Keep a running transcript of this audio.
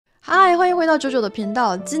嗨，欢迎回到九九的频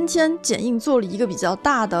道。今天剪映做了一个比较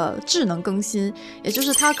大的智能更新，也就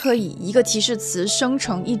是它可以一个提示词生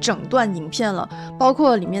成一整段影片了，包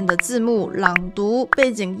括里面的字幕、朗读、背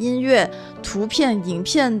景音乐、图片、影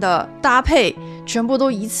片的搭配，全部都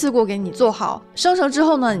一次过给你做好。生成之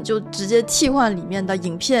后呢，你就直接替换里面的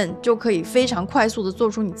影片，就可以非常快速的做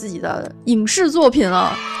出你自己的影视作品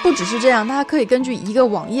了。不只是这样，它还可以根据一个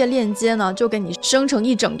网页链接呢，就给你生成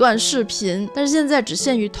一整段视频。但是现在只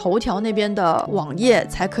限于头条那边的网页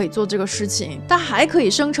才可以做这个事情。它还可以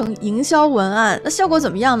生成营销文案，那效果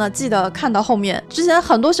怎么样呢？记得看到后面。之前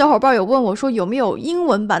很多小伙伴有问我说有没有英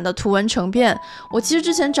文版的图文成片，我其实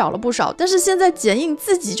之前找了不少，但是现在剪映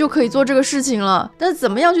自己就可以做这个事情了。但是怎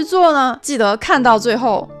么样去做呢？记得看到最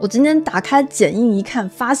后。我今天打开剪映一看，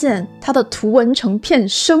发现它的图文成片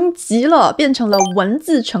升级了，变成了文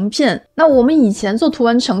字成片。那我们以前做图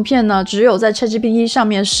文成片呢，只有在 chatGPT 上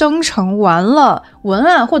面生成完了文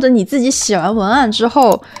案，或者你自己写完文案之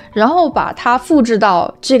后，然后把它复制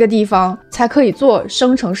到这个地方才可以做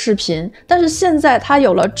生成视频。但是现在它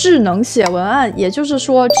有了智能写文案，也就是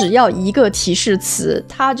说只要一个提示词，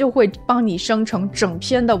它就会帮你生成整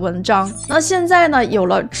篇的文章。那现在呢，有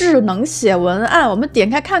了智能写文案，我们点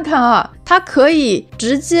开看看啊，它可以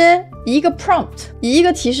直接一个 prompt， 一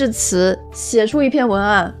个提示词写出一篇文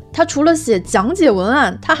案。它除了写讲解文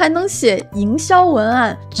案，它还能写营销文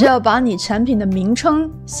案。只要把你产品的名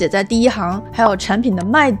称写在第一行，还有产品的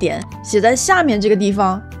卖点写在下面这个地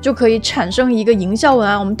方，就可以产生一个营销文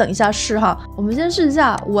案。我们等一下试哈，我们先试一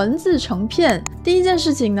下文字成片。第一件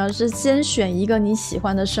事情呢，是先选一个你喜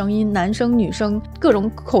欢的声音，男生女生各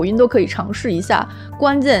种口音都可以尝试一下。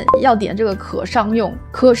关键要点这个可商用，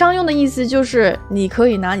可商用的意思就是你可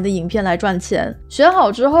以拿你的影片来赚钱。选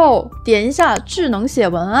好之后，点一下智能写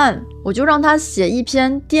文案，我就让他写一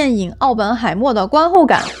篇电影《奥本海默》的观后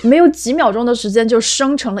感，没有几秒钟的时间就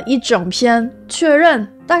生成了一整篇。确认，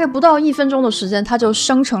大概不到1分钟的时间，它就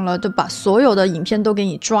生成了，就把所有的影片都给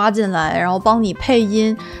你抓进来，然后帮你配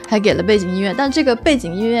音，还给了背景音乐。但这个背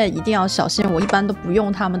景音乐一定要小心，我一般都不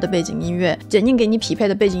用他们的背景音乐，剪映给你匹配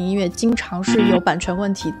的背景音乐经常是有版权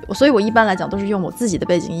问题，所以我一般来讲都是用我自己的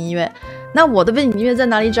背景音乐。那我的背景音乐在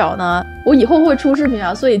哪里找呢？我以后会出视频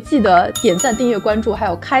啊，所以记得点赞、订阅、关注，还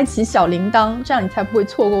有开启小铃铛，这样你才不会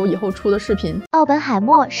错过我以后出的视频。奥本海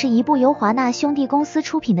默是一部由华纳兄弟公司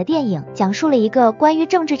出品的电影，讲述了一个关于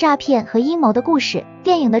政治诈骗和阴谋的故事。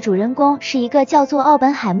电影的主人公是一个叫做奥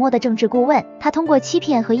本海默的政治顾问，他通过欺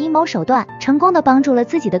骗和阴谋手段，成功的帮助了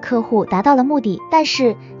自己的客户达到了目的。但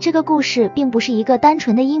是这个故事并不是一个单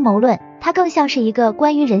纯的阴谋论，它更像是一个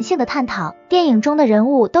关于人性的探讨。电影中的人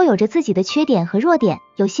物都有着自己的缺点和弱点，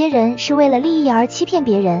有些人是为了利益而欺骗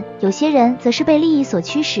别人，有些人则是被利益所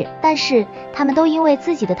驱使，但是他们都因为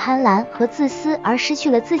自己的贪婪和自私而失去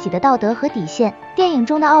了自己的道德和底线。电影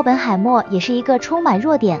中的奥本海默也是一个充满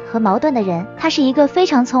弱点和矛盾的人，他是一个非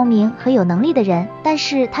常聪明和有能力的人，但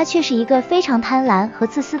是他却是一个非常贪婪和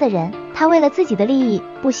自私的人。他为了自己的利益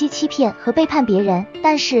不惜欺骗和背叛别人，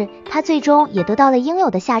但是他最终也得到了应有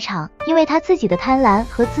的下场，因为他自己的贪婪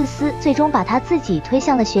和自私最终把他自己推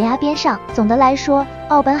向了悬崖边上。总的来说，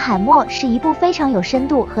奥本海默是一部非常有深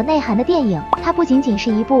度和内涵的电影，它不仅仅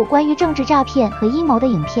是一部关于政治诈骗和阴谋的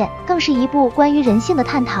影片，更是一部关于人性的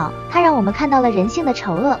探讨。它让我们看到了人性的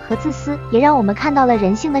丑恶和自私，也让我们看到了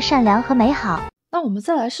人性的善良和美好。那我们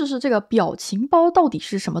再来试试这个表情包到底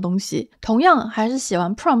是什么东西。同样还是写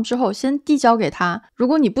完 prompt 之后先递交给他，如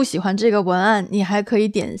果你不喜欢这个文案，你还可以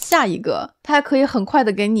点下一个，它还可以很快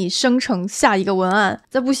的给你生成下一个文案。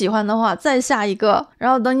再不喜欢的话再下一个，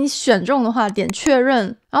然后等你选中的话点确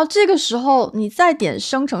认，然后这个时候你再点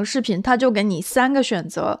生成视频，它就给你3个选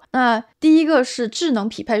择。那第一个是智能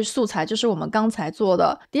匹配素材，就是我们刚才做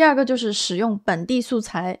的。第二个就是使用本地素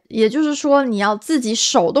材，也就是说你要自己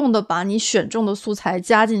手动的把你选中的素材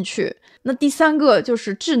加进去。那第3个就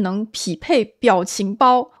是智能匹配表情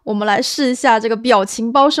包，我们来试一下这个表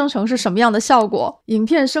情包生成是什么样的效果。影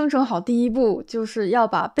片生成好，第一步就是要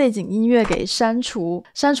把背景音乐给删除。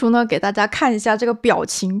删除呢，给大家看一下这个表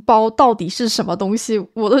情包到底是什么东西，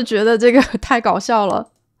我都觉得这个太搞笑了。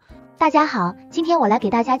大家好，今天我来给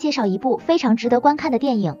大家介绍一部非常值得观看的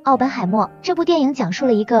电影《奥本海默》。这部电影讲述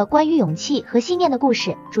了一个关于勇气和信念的故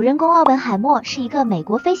事。主人公奥本海默是一个美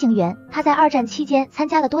国飞行员，他在2战期间参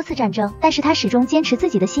加了多次战争，但是他始终坚持自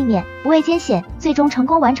己的信念，不畏艰险，最终成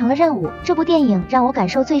功完成了任务。这部电影让我感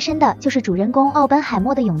受最深的就是主人公奥本海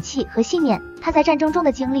默的勇气和信念。他在战争中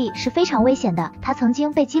的经历是非常危险的，他曾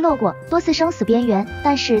经被击落过，多次生死边缘，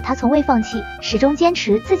但是他从未放弃，始终坚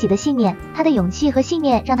持自己的信念。他的勇气和信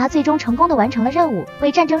念让他最终成功地完成了任务，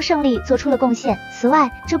为战争胜利做出了贡献。此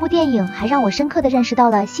外，这部电影还让我深刻地认识到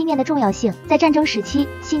了信念的重要性。在战争时期，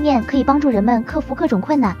信念可以帮助人们克服各种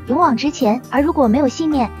困难，勇往直前，而如果没有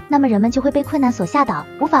信念，那么人们就会被困难所吓倒，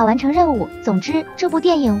无法完成任务。总之，这部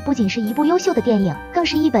电影不仅是一部优秀的电影，更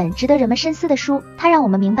是一本值得人们深思的书。它让我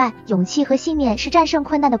们明白，勇气和信念是战胜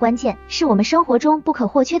困难的关键，是我们生活中不可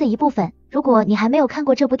或缺的一部分。如果你还没有看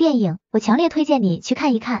过这部电影，我强烈推荐你去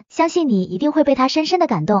看一看，相信你一定会被它深深的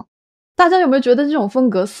感动。大家有没有觉得这种风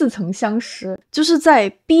格似曾相识？就是在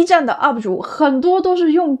B 站的 UP 主很多都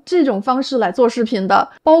是用这种方式来做视频的，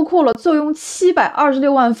包括了坐拥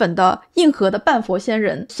726万粉的硬核的半佛仙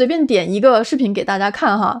人，随便点一个视频给大家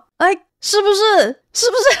看哈，哎，是不是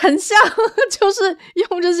很像？就是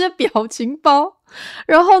用这些表情包，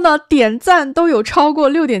然后呢点赞都有超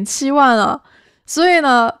过6.7万了，所以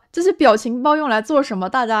呢这些表情包用来做什么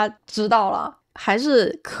大家知道了，还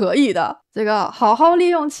是可以的，这个好好利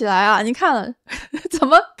用起来啊！你看怎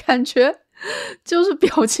么感觉就是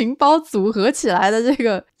表情包组合起来的这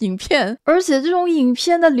个影片，而且这种影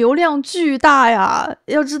片的流量巨大呀，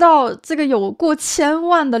要知道这个有过1000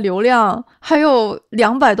万的流量，还有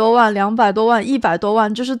200多万、100多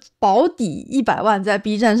万，就是保底100万在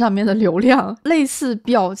B 站上面的流量。类似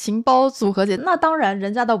表情包组合起来，那当然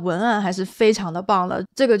人家的文案还是非常的棒了，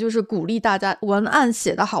这个就是鼓励大家文案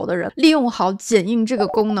写得好的人利用好剪映这个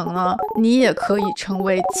功能呢，你也可以成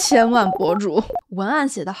为1000万博主。文案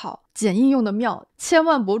写得好，剪映用的妙，1000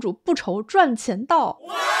万博主不愁赚钱到。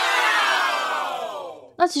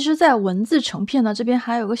那其实在文字成片呢这边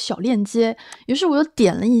还有个小链接，于是我就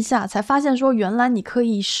点了一下，才发现说原来你可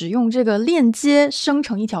以使用这个链接生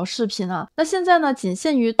成一条视频啊。那现在呢仅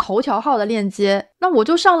限于头条号的链接，那我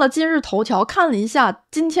就上了今日头条看了一下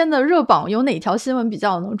今天的热榜有哪条新闻比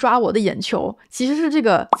较能抓我的眼球，其实是这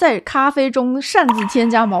个在咖啡中擅自添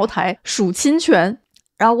加茅台属侵权。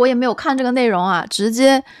然后我也没有看这个内容啊，直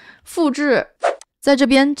接复制在这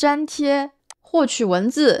边粘贴获取文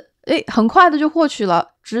字，很快的就获取了，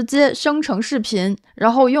直接生成视频，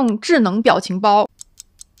然后用智能表情包，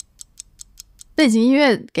背景音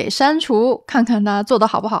乐给删除，看看它做的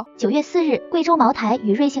好不好。9月4日，贵州茅台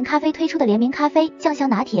与瑞幸咖啡推出的联名咖啡酱香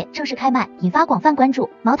拿铁正式开卖，引发广泛关注。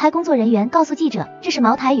茅台工作人员告诉记者，这是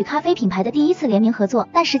茅台与咖啡品牌的第一次联名合作，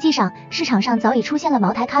但实际上市场上早已出现了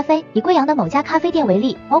茅台咖啡。以贵阳的某家咖啡店为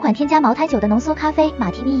例，某款添加茅台酒的浓缩咖啡马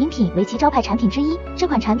提尼饮品为其招牌产品之一。这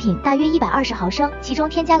款产品大约120毫升，其中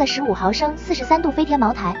添加了15毫升43度飞天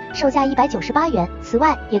茅台，售价198元。此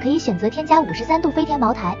外，也可以选择添加53度飞天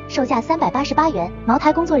茅台，售价388元。茅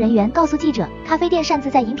台工作人员告诉记者，咖啡店擅自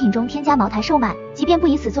在饮品中添加茅台售卖，即便不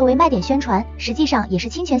以此作为卖点宣传，实际上也是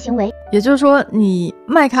侵权行为。也就是说，你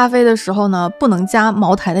卖咖啡的时候呢，不能加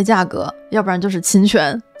茅台的价格，要不然就是侵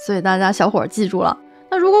权。所以大家小伙记住了。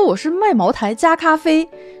那如果我是卖茅台加咖啡，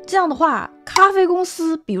这样的话，咖啡公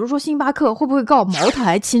司比如说星巴克会不会告茅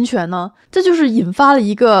台侵权呢？这就是引发了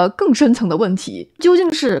一个更深层的问题，究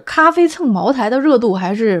竟是咖啡蹭茅台的热度，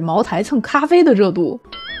还是茅台蹭咖啡的热度？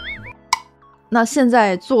那现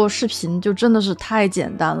在做视频就真的是太简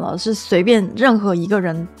单了，是随便任何一个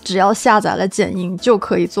人只要下载了剪映就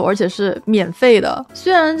可以做，而且是免费的。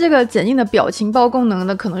虽然这个剪映的表情包功能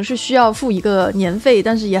呢可能是需要付一个年费，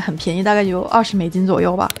但是也很便宜，大概有20美金左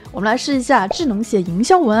右吧。我们来试一下智能写营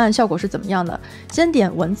销文案效果是怎么样的。先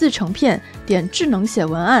点文字成片，点智能写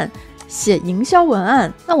文案，写营销文案。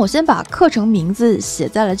那我先把课程名字写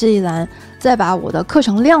在了这一栏，再把我的课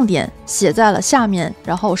程亮点写在了下面，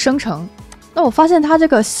然后生成。那我发现它这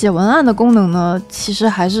个写文案的功能呢，其实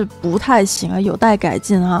还是不太行啊，有待改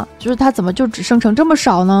进啊。就是它怎么就只生成这么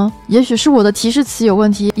少呢？也许是我的提示词有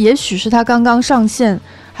问题，也许是它刚刚上线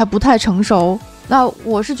还不太成熟。那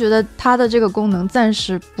我是觉得它的这个功能暂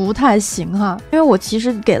时不太行哈，因为我其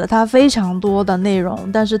实给了它非常多的内容，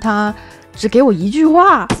但是它只给我一句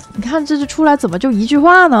话。你看这出来怎么就一句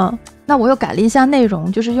话呢？那我又改了一下内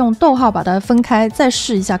容，就是用逗号把它分开，再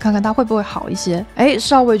试一下看看它会不会好一些。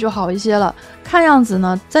稍微就好一些了。看样子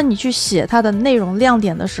呢，在你去写它的内容亮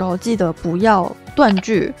点的时候，记得不要断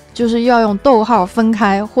句，就是要用逗号分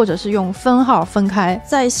开，或者是用分号分开。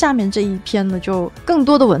在下面这一篇呢，就更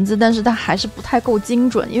多的文字，但是它还是不太够精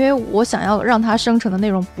准，因为我想要让它生成的内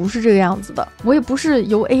容不是这个样子的。我也不是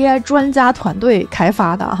由 AI 专家团队开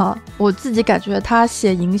发的哈，我自己感觉它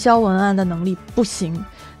写营销文案的能力不行。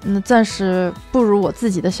暂时不如我自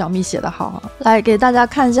己的小蜜写得好啊。来给大家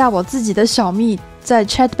看一下我自己的小蜜，在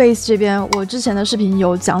Chatbase 这边，我之前的视频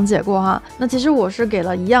有讲解过哈。那其实我是给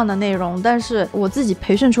了一样的内容，但是我自己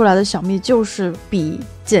培训出来的小蜜就是比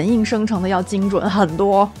剪映生成的要精准很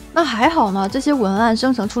多。那还好呢，这些文案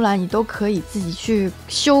生成出来你都可以自己去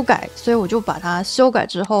修改，所以我就把它修改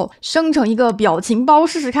之后生成一个表情包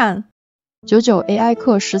试试看。99 AI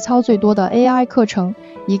课实操最多的 AI 课程，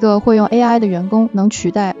一个会用 AI 的员工能取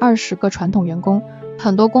代20个传统员工。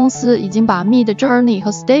很多公司已经把 Mid Journey 和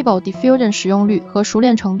Stable Diffusion 使用率和熟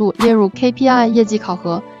练程度列入 KPI 业绩考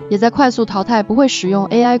核，也在快速淘汰不会使用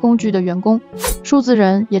AI 工具的员工。数字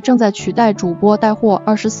人也正在取代主播带货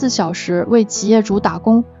24小时为企业主打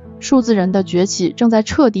工。数字人的崛起正在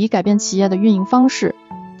彻底改变企业的运营方式。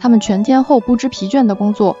他们全天候不知疲倦的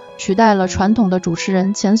工作，取代了传统的主持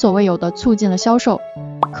人，前所未有的促进了销售。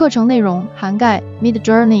课程内容涵盖 Mid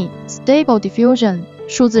Journey、Stable Diffusion、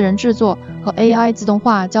数字人制作和 AI 自动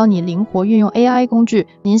化，教你灵活运用 AI 工具。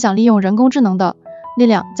您想利用人工智能的力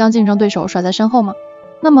量将竞争对手甩在身后吗？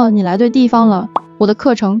那么你来对地方了。我的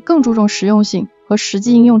课程更注重实用性和实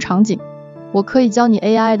际应用场景。我可以教你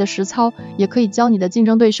AI 的实操，也可以教你的竞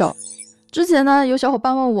争对手。之前呢，有小伙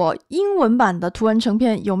伴问我英文版的图文成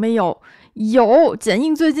片有没有？有，剪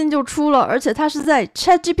映最近就出了，而且它是在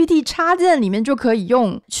chatGPT 插件里面就可以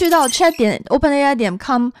用。去到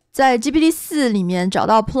chat.openai.com， 在 GPT-4 里面找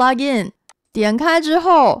到 Plugin， 点开之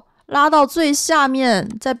后拉到最下面，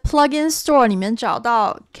在 Plugin Store 里面找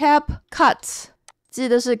到 CapCut， 记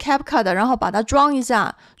得是 CapCut， 然后把它装一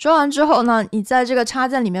下。装完之后呢，你在这个插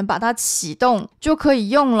件里面把它启动就可以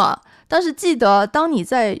用了。但是记得，当你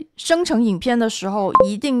在生成影片的时候，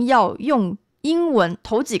一定要用英文，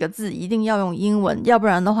头几个字一定要用英文，要不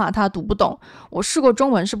然的话它读不懂。我试过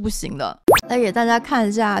中文是不行的。来给大家看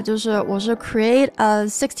一下，就是我是 create a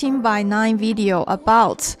 16:9 video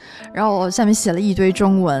about， 然后我下面写了一堆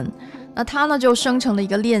中文。那它呢就生成了一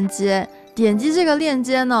个链接，点击这个链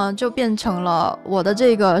接呢就变成了我的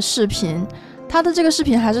这个视频。它的这个视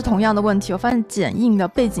频还是同样的问题，我发现剪映的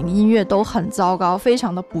背景音乐都很糟糕，非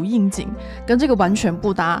常的不应景，跟这个完全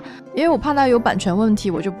不搭。因为我怕它有版权问题，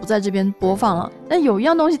我就不在这边播放了。但有一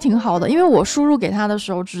样东西挺好的，因为我输入给它的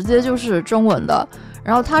时候直接就是中文的，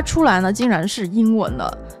然后它出来呢竟然是英文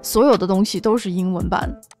的，所有的东西都是英文版。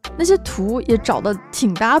那些图也找的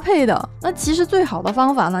挺搭配的。那其实最好的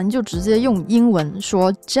方法呢，你就直接用英文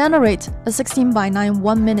说 Generate a 16:9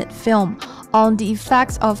 1-minute film on the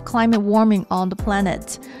effects of climate warming on the planet，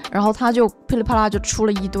 然后它就噼里啪啦就出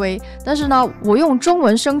了一堆。但是呢，我用中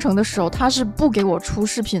文生成的时候，它是不给我出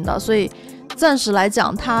视频的，所以暂时来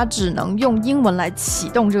讲，它只能用英文来启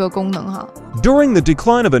动这个功能哈。During the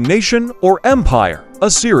decline of a nation or empire, a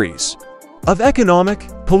series of economic,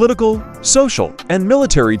 political, social, and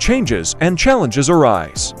military changes and challenges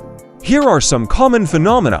arise. Here are some common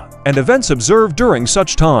phenomena and events observed during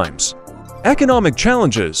such times. Economic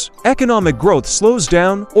challenges, economic growth slows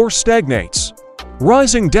down or stagnates.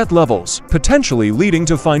 Rising debt levels, potentially leading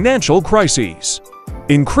to financial crises.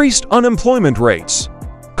 Increased unemployment rates.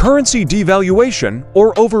 Currency devaluation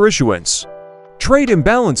or overissuance. Trade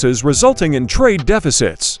imbalances resulting in trade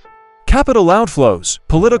deficits. Capital outflows,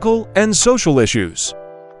 political and social issues.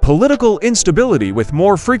 Political instability with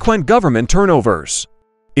more frequent government turnovers.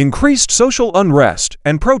 Increased social unrest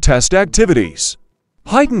and protest activities.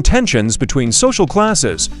 Heightened tensions between social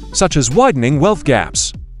classes, such as widening wealth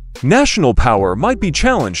gaps. National power might be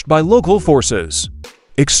challenged by local forces.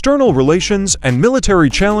 External relations and military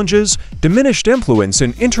challenges, diminished influence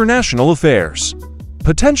in international affairs.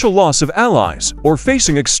 Potential loss of allies or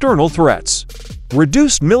facing external threats.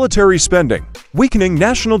 Reduced military spending, weakening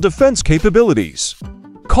national defense capabilities.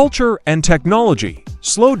 Culture and technology,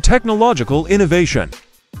 slowed technological innovation.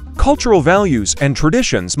 Cultural values and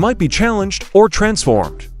traditions might be challenged or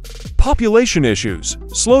transformed. Population issues,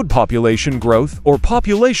 slowed population growth or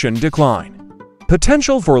population decline.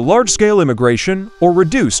 Potential for large-scale immigration or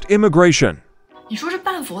reduced immigration. 你说这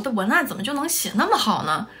半佛的文案怎么就能写那么好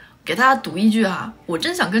呢？给大家读一句啊，我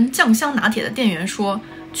真想跟酱香拿铁的店员说，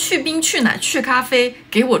去冰去奶去咖啡，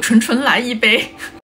给我纯纯来一杯。